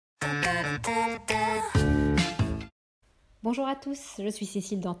Bonjour à tous, je suis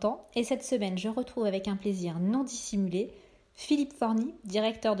Cécile Dantan et cette semaine je retrouve avec un plaisir non dissimulé Philippe Forny,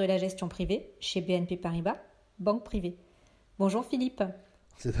 directeur de la gestion privée chez BNP Paribas, banque privée. Bonjour Philippe.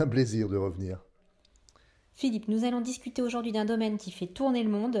 C'est un plaisir de revenir. Philippe, nous allons discuter aujourd'hui d'un domaine qui fait tourner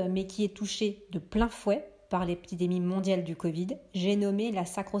le monde mais qui est touché de plein fouet par l'épidémie mondiale du Covid. J'ai nommé la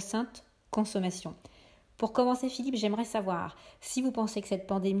sacro-sainte consommation. Pour commencer Philippe, j'aimerais savoir si vous pensez que cette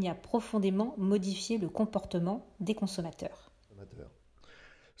pandémie a profondément modifié le comportement des consommateurs.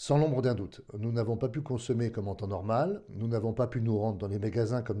 Sans l'ombre d'un doute, nous n'avons pas pu consommer comme en temps normal, nous n'avons pas pu nous rendre dans les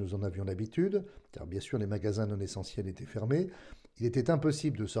magasins comme nous en avions l'habitude, car bien sûr les magasins non essentiels étaient fermés. Il était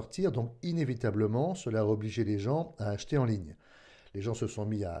impossible de sortir, donc inévitablement cela a obligé les gens à acheter en ligne. Les gens se sont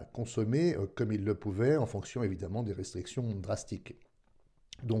mis à consommer comme ils le pouvaient, en fonction évidemment des restrictions drastiques.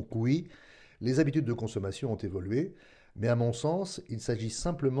 Donc oui, les habitudes de consommation ont évolué, mais à mon sens, il s'agit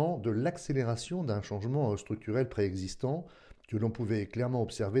simplement de l'accélération d'un changement structurel préexistant que l'on pouvait clairement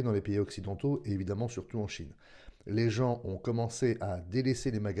observer dans les pays occidentaux et évidemment surtout en Chine. Les gens ont commencé à délaisser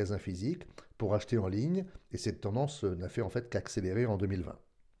les magasins physiques pour acheter en ligne et cette tendance n'a fait en fait qu'accélérer en 2020.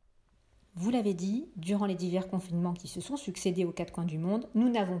 Vous l'avez dit, durant les divers confinements qui se sont succédés aux quatre coins du monde, nous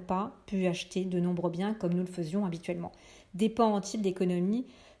n'avons pas pu acheter de nombreux biens comme nous le faisions habituellement. Des pans entiers de l'économie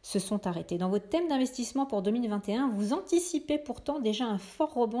se sont arrêtés. Dans votre thème d'investissement pour 2021, vous anticipez pourtant déjà un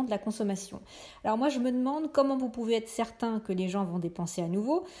fort rebond de la consommation. Alors moi je me demande comment vous pouvez être certain que les gens vont dépenser à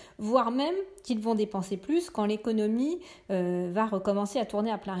nouveau, voire même qu'ils vont dépenser plus quand l'économie va recommencer à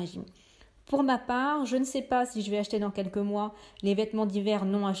tourner à plein régime. Pour ma part, je ne sais pas si je vais acheter dans quelques mois les vêtements d'hiver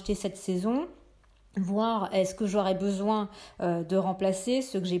non achetés cette saison, voire est-ce que j'aurai besoin de remplacer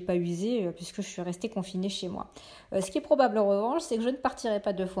ceux que j'ai pas usés puisque je suis restée confinée chez moi. Ce qui est probable en revanche, c'est que je ne partirai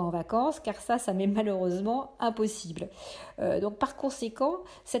pas 2 fois en vacances car ça m'est malheureusement impossible. Donc par conséquent,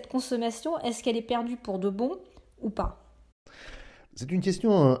 cette consommation, est-ce qu'elle est perdue pour de bon ou pas? C'est une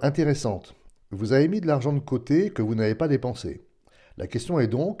question intéressante. Vous avez mis de l'argent de côté que vous n'avez pas dépensé. La question est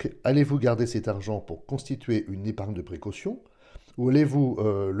donc, allez-vous garder cet argent pour constituer une épargne de précaution ou allez-vous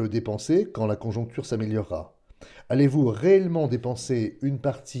le dépenser quand la conjoncture s'améliorera? Allez-vous réellement dépenser une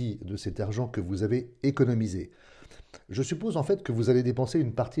partie de cet argent que vous avez économisé? Je suppose en fait que vous allez dépenser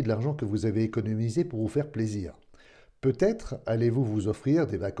une partie de l'argent que vous avez économisé pour vous faire plaisir. Peut-être allez-vous vous offrir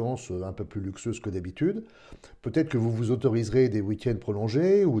des vacances un peu plus luxueuses que d'habitude. Peut-être que vous vous autoriserez des week-ends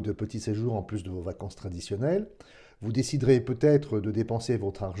prolongés ou de petits séjours en plus de vos vacances traditionnelles. Vous déciderez peut-être de dépenser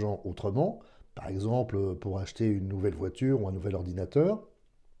votre argent autrement, par exemple pour acheter une nouvelle voiture ou un nouvel ordinateur.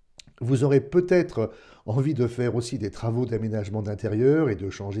 Vous aurez peut-être envie de faire aussi des travaux d'aménagement d'intérieur et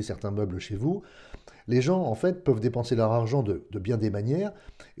de changer certains meubles chez vous. Les gens, en fait, peuvent dépenser leur argent de bien des manières,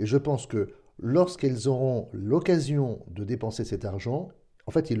 et je pense que lorsqu'ils auront l'occasion de dépenser cet argent,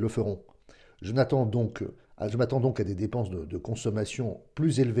 en fait, ils le feront. Je m'attends donc à des dépenses de consommation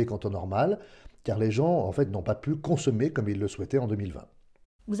plus élevées qu'en temps normal, car les gens, en fait, n'ont pas pu consommer comme ils le souhaitaient en 2020.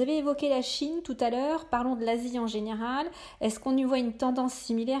 Vous avez évoqué la Chine tout à l'heure, parlons de l'Asie en général. Est-ce qu'on y voit une tendance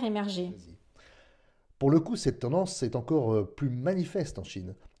similaire émerger? Pour le coup, cette tendance est encore plus manifeste en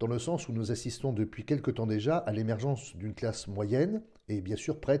Chine, dans le sens où nous assistons depuis quelque temps déjà à l'émergence d'une classe moyenne et bien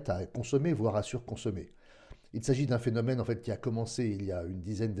sûr prête à consommer, voire à surconsommer. Il s'agit d'un phénomène en fait qui a commencé il y a une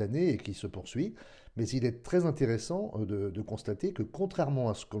dizaine d'années et qui se poursuit, mais il est très intéressant de constater que contrairement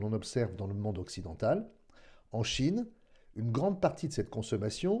à ce que l'on observe dans le monde occidental, en Chine, une grande partie de cette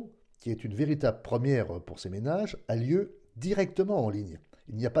consommation, qui est une véritable première pour ces ménages, a lieu directement en ligne.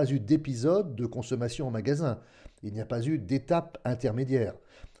 Il n'y a pas eu d'épisode de consommation en magasin. Il n'y a pas eu d'étape intermédiaire.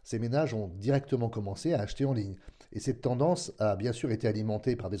 Ces ménages ont directement commencé à acheter en ligne. Et cette tendance a bien sûr été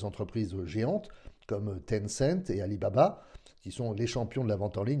alimentée par des entreprises géantes comme Tencent et Alibaba, qui sont les champions de la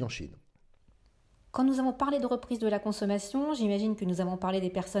vente en ligne en Chine. Quand nous avons parlé de reprise de la consommation, j'imagine que nous avons parlé des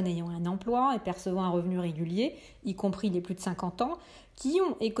personnes ayant un emploi et percevant un revenu régulier, y compris les plus de 50 ans, qui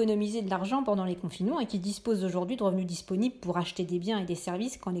ont économisé de l'argent pendant les confinements et qui disposent aujourd'hui de revenus disponibles pour acheter des biens et des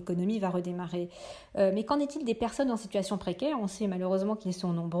services quand l'économie va redémarrer. Mais qu'en est-il des personnes en situation précaire? On sait malheureusement qu'ils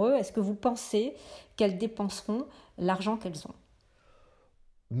sont nombreux. Est-ce que vous pensez qu'elles dépenseront l'argent qu'elles ont?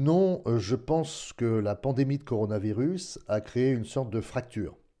 Non, je pense que la pandémie de coronavirus a créé une sorte de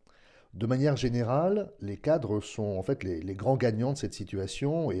fracture. De manière générale, les cadres sont en fait les grands gagnants de cette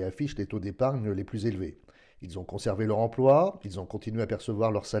situation et affichent les taux d'épargne les plus élevés. Ils ont conservé leur emploi, ils ont continué à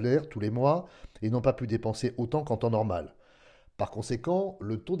percevoir leur salaire tous les mois et n'ont pas pu dépenser autant qu'en temps normal. Par conséquent,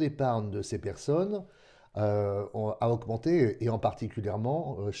 le taux d'épargne de ces personnes a augmenté et en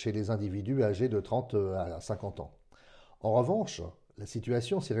particulièrement chez les individus âgés de 30 à 50 ans. En revanche, la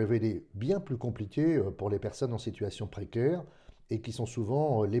situation s'est révélée bien plus compliquée pour les personnes en situation précaire et qui sont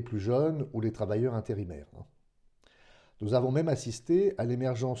souvent les plus jeunes ou les travailleurs intérimaires. Nous avons même assisté à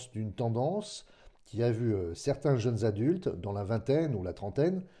l'émergence d'une tendance qui a vu certains jeunes adultes, dans la vingtaine ou la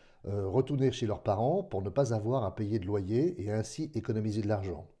trentaine, retourner chez leurs parents pour ne pas avoir à payer de loyer et ainsi économiser de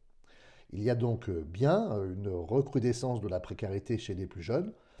l'argent. Il y a donc bien une recrudescence de la précarité chez les plus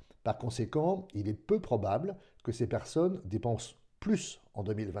jeunes. Par conséquent, il est peu probable que ces personnes dépensent plus en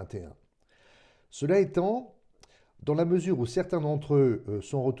 2021. Cela étant, dans la mesure où certains d'entre eux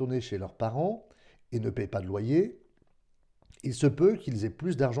sont retournés chez leurs parents et ne paient pas de loyer, il se peut qu'ils aient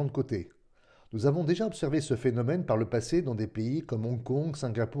plus d'argent de côté. Nous avons déjà observé ce phénomène par le passé dans des pays comme Hong Kong,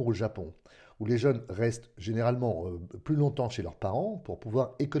 Singapour ou Japon, où les jeunes restent généralement plus longtemps chez leurs parents pour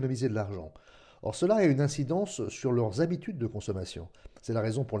pouvoir économiser de l'argent. Or, cela a une incidence sur leurs habitudes de consommation. C'est la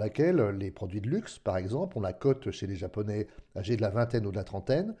raison pour laquelle les produits de luxe, par exemple, ont la cote chez les Japonais âgés de la vingtaine ou de la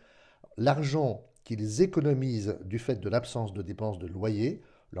trentaine. L'argent qu'ils économisent du fait de l'absence de dépenses de loyer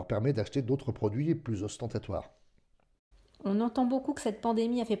leur permet d'acheter d'autres produits plus ostentatoires. On entend beaucoup que cette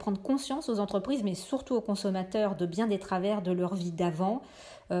pandémie a fait prendre conscience aux entreprises, mais surtout aux consommateurs, de bien des travers de leur vie d'avant.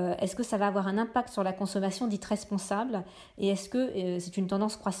 Est-ce que ça va avoir un impact sur la consommation dite responsable? Et est-ce que c'est une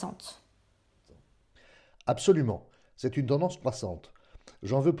tendance croissante? Absolument, c'est une tendance croissante.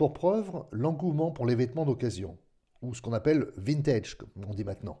 J'en veux pour preuve l'engouement pour les vêtements d'occasion, ou ce qu'on appelle vintage, comme on dit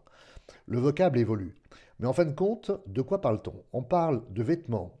maintenant. Le vocable évolue. Mais en fin de compte, de quoi parle-t-on? On parle de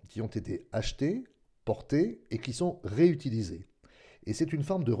vêtements qui ont été achetés, portés et qui sont réutilisés. Et c'est une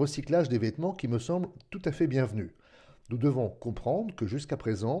forme de recyclage des vêtements qui me semble tout à fait bienvenue. Nous devons comprendre que jusqu'à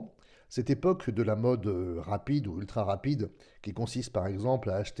présent, cette époque de la mode rapide ou ultra rapide, qui consiste par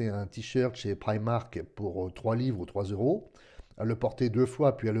exemple à acheter un t-shirt chez Primark pour 3 livres ou 3 euros, à le porter 2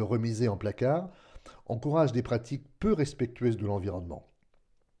 fois puis à le remiser en placard, encourage des pratiques peu respectueuses de l'environnement.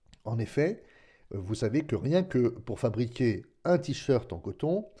 En effet, vous savez que rien que pour fabriquer un t-shirt en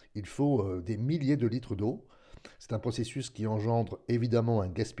coton, il faut des milliers de litres d'eau. C'est un processus qui engendre évidemment un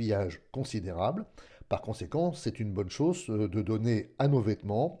gaspillage considérable. Par conséquent, c'est une bonne chose de donner à nos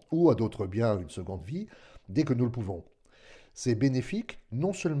vêtements ou à d'autres biens une seconde vie dès que nous le pouvons. C'est bénéfique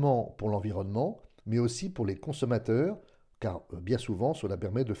non seulement pour l'environnement, mais aussi pour les consommateurs, car bien souvent cela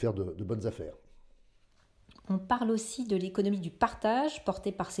permet de faire de bonnes affaires. On parle aussi de l'économie du partage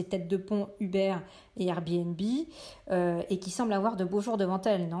portée par ces têtes de pont Uber et Airbnb et qui semble avoir de beaux jours devant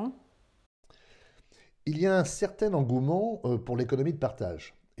elle, non? Il y a un certain engouement pour l'économie de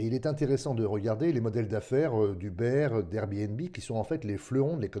partage. Et il est intéressant de regarder les modèles d'affaires d'Uber, d'Airbnb, qui sont en fait les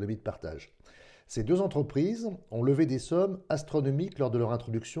fleurons de l'économie de partage. Ces deux entreprises ont levé des sommes astronomiques lors de leur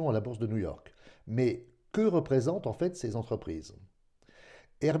introduction à la bourse de New York. Mais que représentent en fait ces entreprises?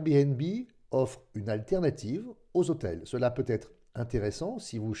 Airbnb offre une alternative aux hôtels. Cela peut être intéressant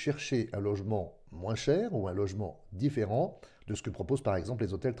si vous cherchez un logement moins cher ou un logement différent de ce que proposent par exemple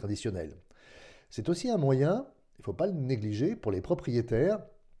les hôtels traditionnels. C'est aussi un moyen, il ne faut pas le négliger, pour les propriétaires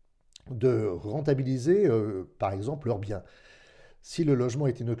de rentabiliser par exemple leurs biens. Si le logement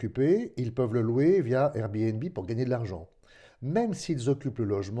est inoccupé, ils peuvent le louer via Airbnb pour gagner de l'argent. Même s'ils occupent le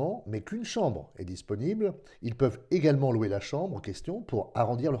logement, mais qu'une chambre est disponible, ils peuvent également louer la chambre en question pour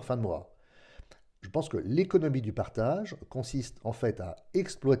arrondir leur fin de mois. Je pense que l'économie du partage consiste en fait à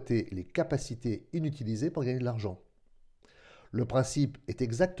exploiter les capacités inutilisées pour gagner de l'argent. Le principe est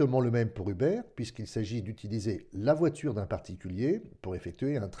exactement le même pour Uber, puisqu'il s'agit d'utiliser la voiture d'un particulier pour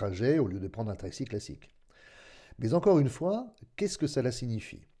effectuer un trajet au lieu de prendre un taxi classique. Mais encore une fois, qu'est-ce que cela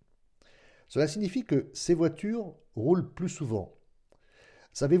signifie? Cela signifie que ces voitures roulent plus souvent.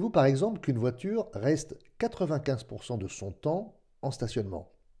 Savez-vous par exemple qu'une voiture reste 95% de son temps en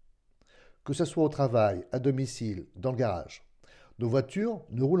stationnement? Que ce soit au travail, à domicile, dans le garage. Nos voitures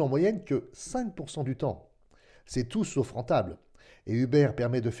ne roulent en moyenne que 5% du temps. C'est tout sauf rentable. Et Uber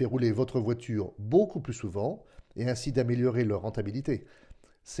permet de faire rouler votre voiture beaucoup plus souvent et ainsi d'améliorer leur rentabilité.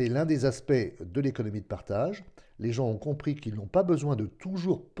 C'est l'un des aspects de l'économie de partage. Les gens ont compris qu'ils n'ont pas besoin de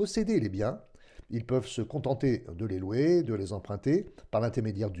toujours posséder les biens. Ils peuvent se contenter de les louer, de les emprunter par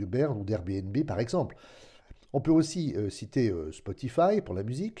l'intermédiaire d'Uber ou d'Airbnb par exemple. On peut aussi citer Spotify pour la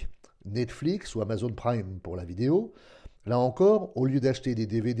musique, Netflix ou Amazon Prime pour la vidéo. Là encore, au lieu d'acheter des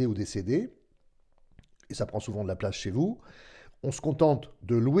DVD ou des CD, et ça prend souvent de la place chez vous, on se contente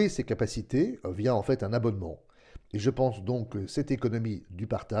de louer ses capacités via en fait un abonnement. Et je pense donc que cette économie du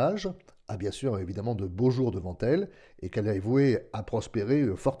partage a bien sûr évidemment de beaux jours devant elle et qu'elle est vouée à prospérer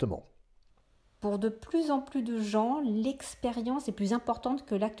fortement. Pour de plus en plus de gens, l'expérience est plus importante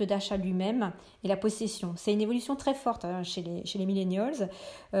que l'acte d'achat lui-même et la possession. C'est une évolution très forte chez les millennials.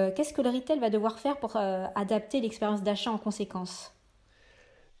 Qu'est-ce que le retail va devoir faire pour adapter l'expérience d'achat en conséquence?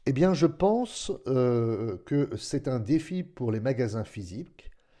 Eh bien, je pense que c'est un défi pour les magasins physiques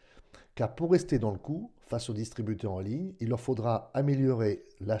Car pour rester dans le coup, face aux distributeurs en ligne, il leur faudra améliorer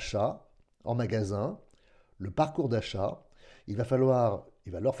l'achat en magasin, le parcours d'achat. Il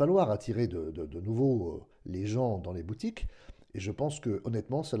va leur falloir attirer de nouveau les gens dans les boutiques. Et je pense que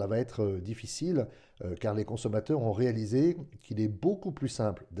honnêtement, cela va être difficile car les consommateurs ont réalisé qu'il est beaucoup plus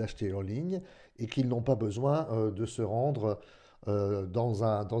simple d'acheter en ligne et qu'ils n'ont pas besoin de se rendre dans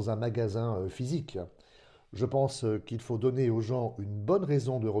un magasin physique. Je pense qu'il faut donner aux gens une bonne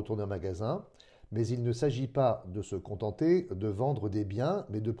raison de retourner au magasin, mais il ne s'agit pas de se contenter de vendre des biens,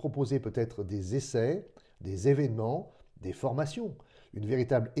 mais de proposer peut-être des essais, des événements, des formations, une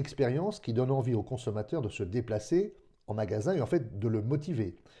véritable expérience qui donne envie aux consommateurs de se déplacer en magasin et en fait de le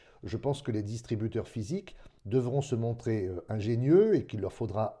motiver. Je pense que les distributeurs physiques devront se montrer ingénieux et qu'il leur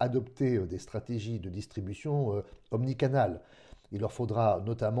faudra adopter des stratégies de distribution omnicanales. Il leur faudra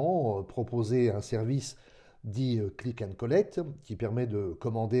notamment proposer un service dit click and collect qui permet de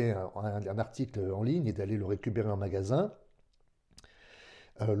commander un article en ligne et d'aller le récupérer en magasin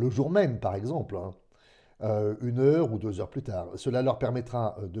le jour même par exemple. 1 heure ou 2 heures plus tard. Cela leur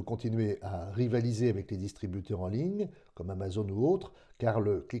permettra de continuer à rivaliser avec les distributeurs en ligne, comme Amazon ou autres, car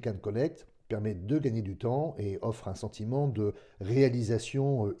le click and collect permet de gagner du temps et offre un sentiment de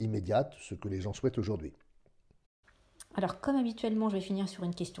réalisation immédiate, ce que les gens souhaitent aujourd'hui. Alors, comme habituellement, je vais finir sur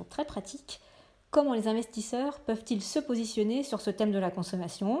une question très pratique. Comment les investisseurs peuvent-ils se positionner sur ce thème de la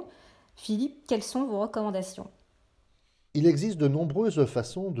consommation ? Philippe, quelles sont vos recommandations ? Il existe de nombreuses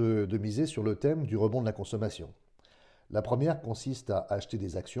façons de miser sur le thème du rebond de la consommation. La première consiste à acheter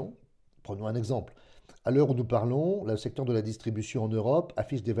des actions. Prenons un exemple. À l'heure où nous parlons, le secteur de la distribution en Europe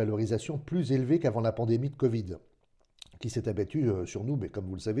affiche des valorisations plus élevées qu'avant la pandémie de Covid, qui s'est abattue sur nous, mais comme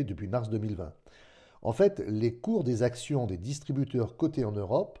vous le savez, depuis mars 2020. En fait, les cours des actions des distributeurs cotés en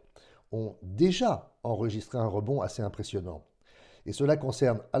Europe ont déjà enregistré un rebond assez impressionnant. Et cela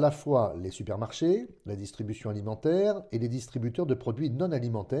concerne à la fois les supermarchés, la distribution alimentaire et les distributeurs de produits non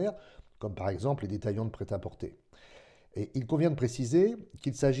alimentaires, comme par exemple les détaillants de prêt-à-porter. Et il convient de préciser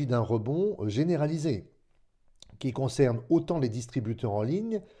qu'il s'agit d'un rebond généralisé, qui concerne autant les distributeurs en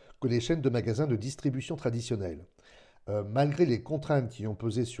ligne que les chaînes de magasins de distribution traditionnelles. Malgré les contraintes qui ont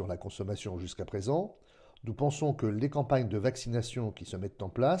pesé sur la consommation jusqu'à présent, nous pensons que les campagnes de vaccination qui se mettent en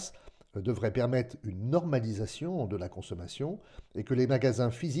place devraient permettre une normalisation de la consommation et que les magasins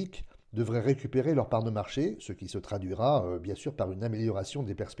physiques devraient récupérer leur part de marché, ce qui se traduira bien sûr par une amélioration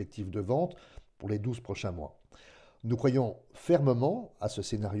des perspectives de vente pour les 12 prochains mois. Nous croyons fermement à ce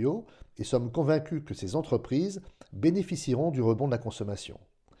scénario et sommes convaincus que ces entreprises bénéficieront du rebond de la consommation.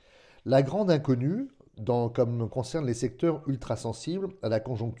 La grande inconnue, comme concerne les secteurs ultra sensibles à la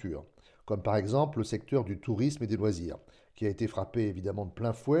conjoncture, comme par exemple le secteur du tourisme et des loisirs, qui a été frappé évidemment de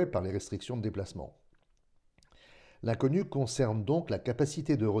plein fouet par les restrictions de déplacement. L'inconnu concerne donc la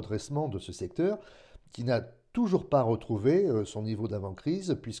capacité de redressement de ce secteur qui n'a toujours pas retrouvé son niveau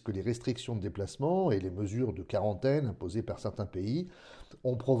d'avant-crise puisque les restrictions de déplacement et les mesures de quarantaine imposées par certains pays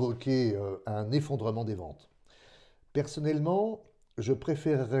ont provoqué un effondrement des ventes. Personnellement, je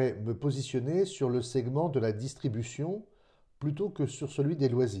préférerais me positionner sur le segment de la distribution plutôt que sur celui des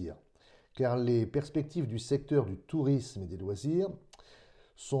loisirs, car les perspectives du secteur du tourisme et des loisirs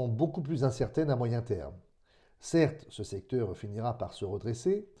sont beaucoup plus incertaines à moyen terme. Certes, ce secteur finira par se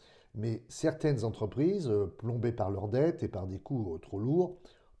redresser, mais certaines entreprises, plombées par leurs dettes et par des coûts trop lourds,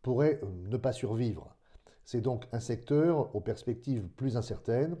 pourraient ne pas survivre. C'est donc un secteur aux perspectives plus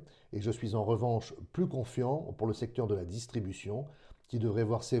incertaines, et je suis en revanche plus confiant pour le secteur de la distribution, qui devrait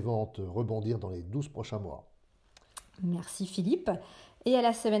voir ses ventes rebondir dans les 12 prochains mois. Merci Philippe, et à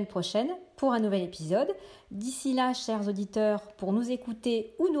la semaine prochaine pour un nouvel épisode. D'ici là, chers auditeurs, pour nous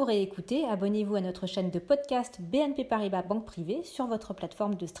écouter ou nous réécouter, abonnez-vous à notre chaîne de podcast BNP Paribas Banque Privée sur votre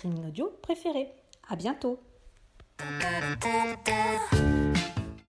plateforme de streaming audio préférée. À bientôt.